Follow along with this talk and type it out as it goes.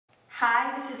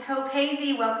Hi, this is Hope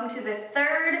Hazy. Welcome to the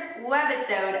third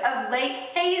webisode of Late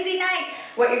Hazy Nights.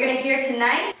 What you're going to hear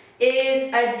tonight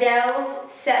is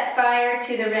Adele's Set Fire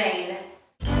to the Rain.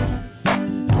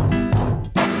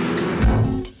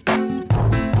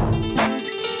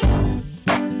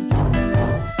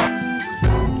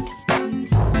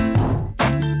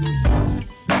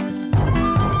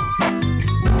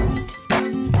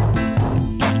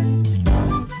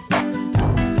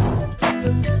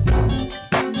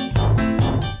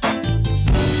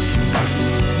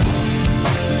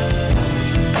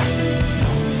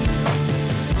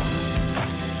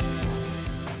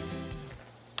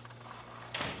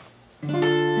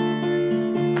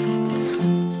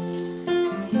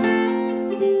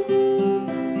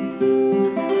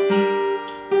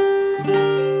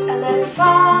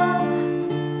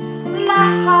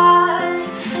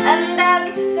 And as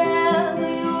it fell,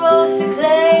 you rose to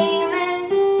claim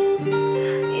it.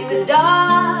 It was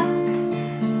dark,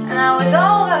 and I was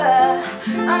over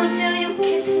until you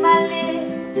kissed my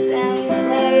lips and you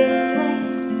saved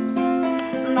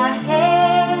me. My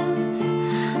hands,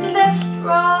 they're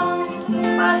strong,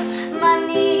 but my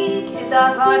knees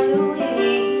are far too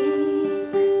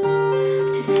weak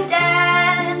to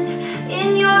stand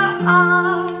in your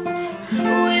arms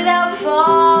without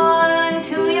falling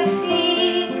to your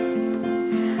feet.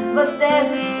 But there's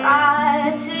a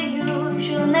side to you.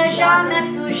 Je n'ai jamais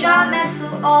su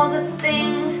all the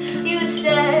things you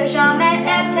said. Jamais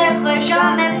été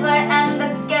vrai, and the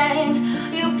games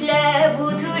you play.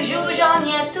 Vous toujours, j'en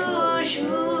ai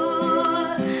toujours.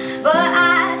 But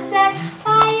I set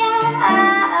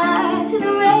fire to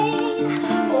the rain.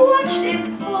 Watched it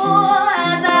pour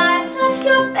as I touched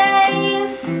your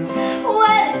face.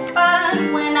 Let it burn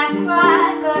when I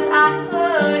cried, 'cause I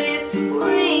heard it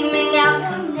screaming out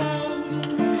your name.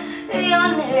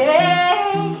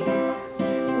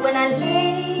 When I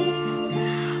lay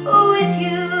with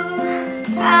you,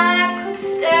 I could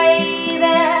stay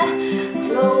there,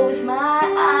 close my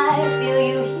eyes, feel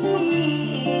you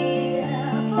here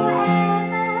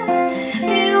forever.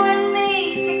 You and me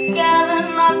together,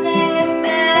 nothing is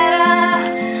better.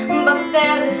 But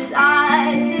there's a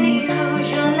side to you.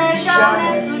 Je n'ai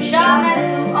jamais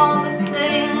su all the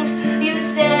things you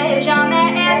say.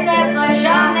 Jamais été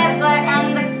vrai,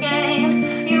 and the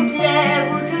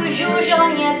vous toujours,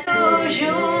 j'en ai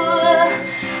toujours.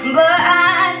 But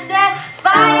I set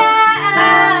fire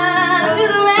to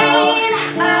the rain.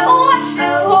 Watch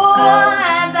it pour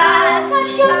as I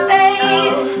touched your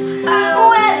face.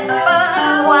 Let it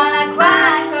burn when I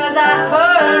cried, 'cause I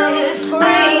heard it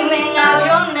screaming out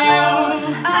your name.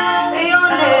 Your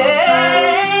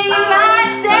name. I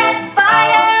set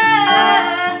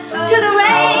fire to the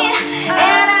rain,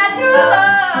 and I threw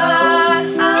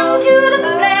us into the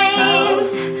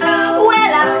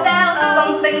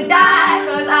die,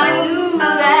 'cause I knew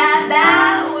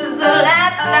that was the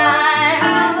last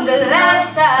time,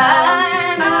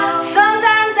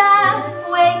 Sometimes I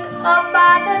wake up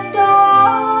by the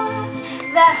door.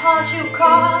 That heart you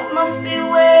caught must be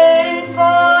waiting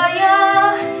for you.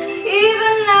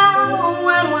 Even now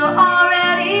when we're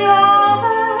already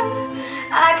over,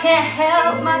 I can't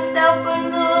help myself but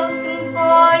looking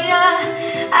for you.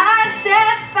 I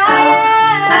set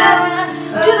fire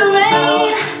to the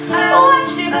rain.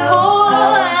 Watched it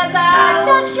pour as I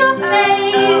touched your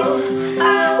face.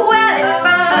 Well, it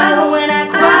burned when I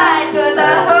cried, 'cause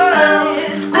I heard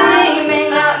it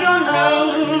screaming out your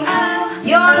name.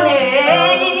 Your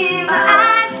name.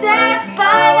 I set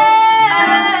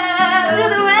fire to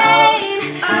the rain,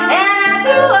 and I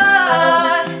threw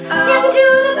us into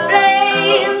the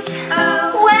flames.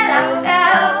 Well, I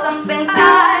felt something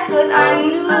die, 'cause I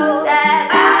knew that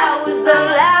was the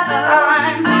last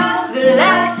time. The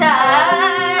last time.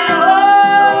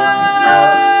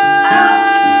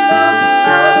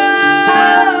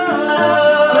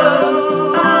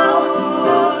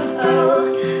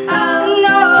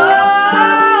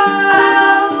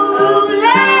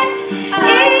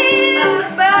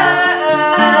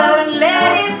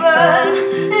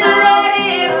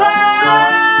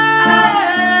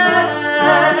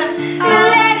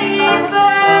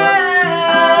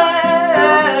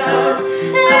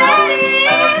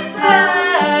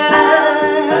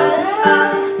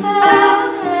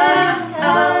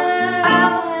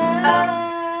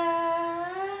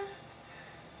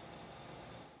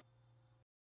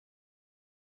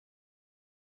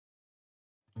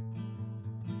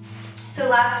 So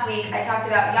last week I talked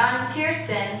about Jan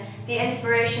Tiersen, the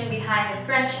inspiration behind the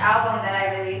French album that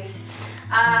I released.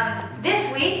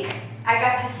 This week I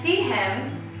got to see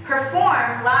him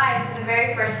perform live for the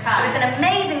very first time. It was an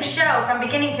amazing show from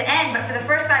beginning to end, but for the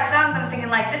first 5 songs I'm thinking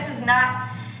like, this is not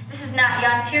This is not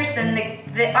Jan Tiersen,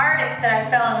 the artist that I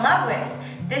fell in love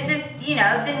with. This is, you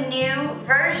know, the new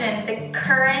version, the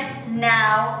current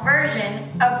now version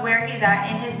of where he's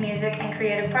at in his music and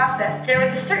creative process. There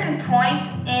was a certain point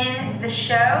in the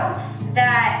show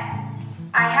that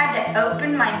I had to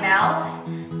open my mouth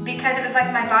because it was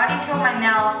like my body told my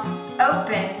mouth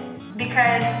open,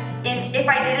 because if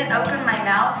I didn't open my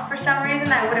mouth for some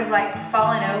reason, I would have like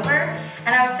fallen over.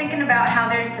 And I was thinking about how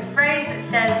there's the phrase that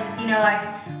says, you know,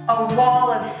 like a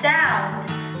wall of sound,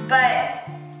 but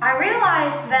I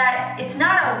realized that it's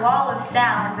not a wall of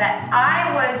sound, that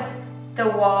I was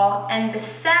the wall and the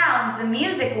sound, the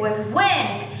music was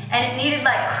wind, and it needed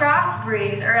like cross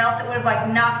breeze or else it would have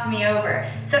like knocked me over.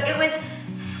 So it was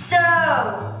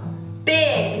so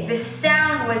big, the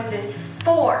sound was this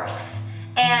force,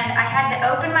 and I had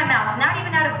to open my mouth, not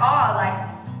even out of awe,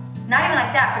 like, not even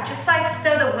like that, but just like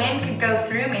so the wind could go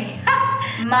through me.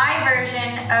 My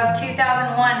version of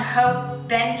 2001 Hope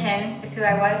Benkin is who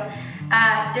I was.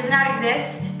 Does not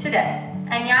exist today.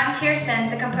 And Jan Tiersen,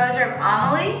 the composer of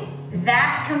Amelie,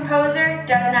 that composer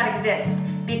does not exist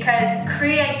because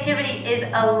creativity is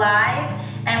alive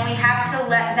and we have to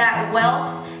let that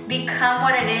wealth become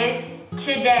what it is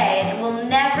today. And it will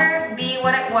never be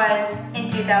what it was in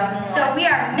 2001. So we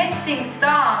are missing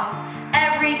songs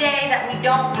every day that we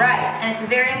don't write, and it's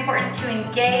very important to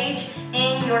engage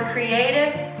in your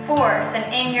creative force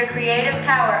and in your creative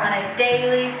power on a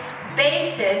daily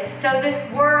basis, so this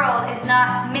world is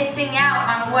not missing out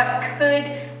on what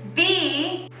could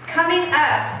be. Coming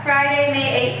up Friday,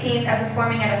 May 18th, I'm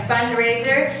performing at a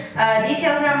fundraiser.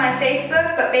 Details are on my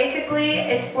Facebook, but basically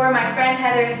it's for my friend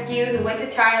Heather Askew, who went to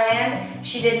Thailand.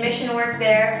 She did mission work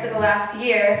there for the last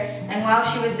year, and while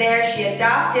she was there, she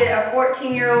adopted a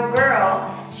 14-year-old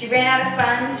girl. She ran out of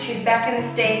funds. She's back in the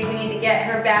States. We need to get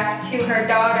her back to her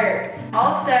daughter.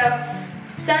 Also,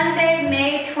 Sunday,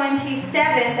 May 27th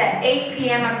at 8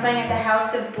 p.m. I'm playing at the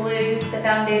House of Blues, the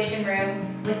Foundation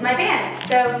Room, with my band.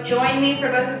 So join me for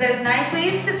both of those nights.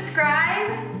 Please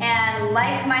subscribe and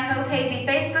like my Hope Hazy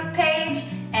Facebook page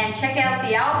and check out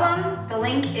the album. The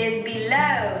link is below,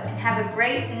 and have a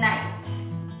great night.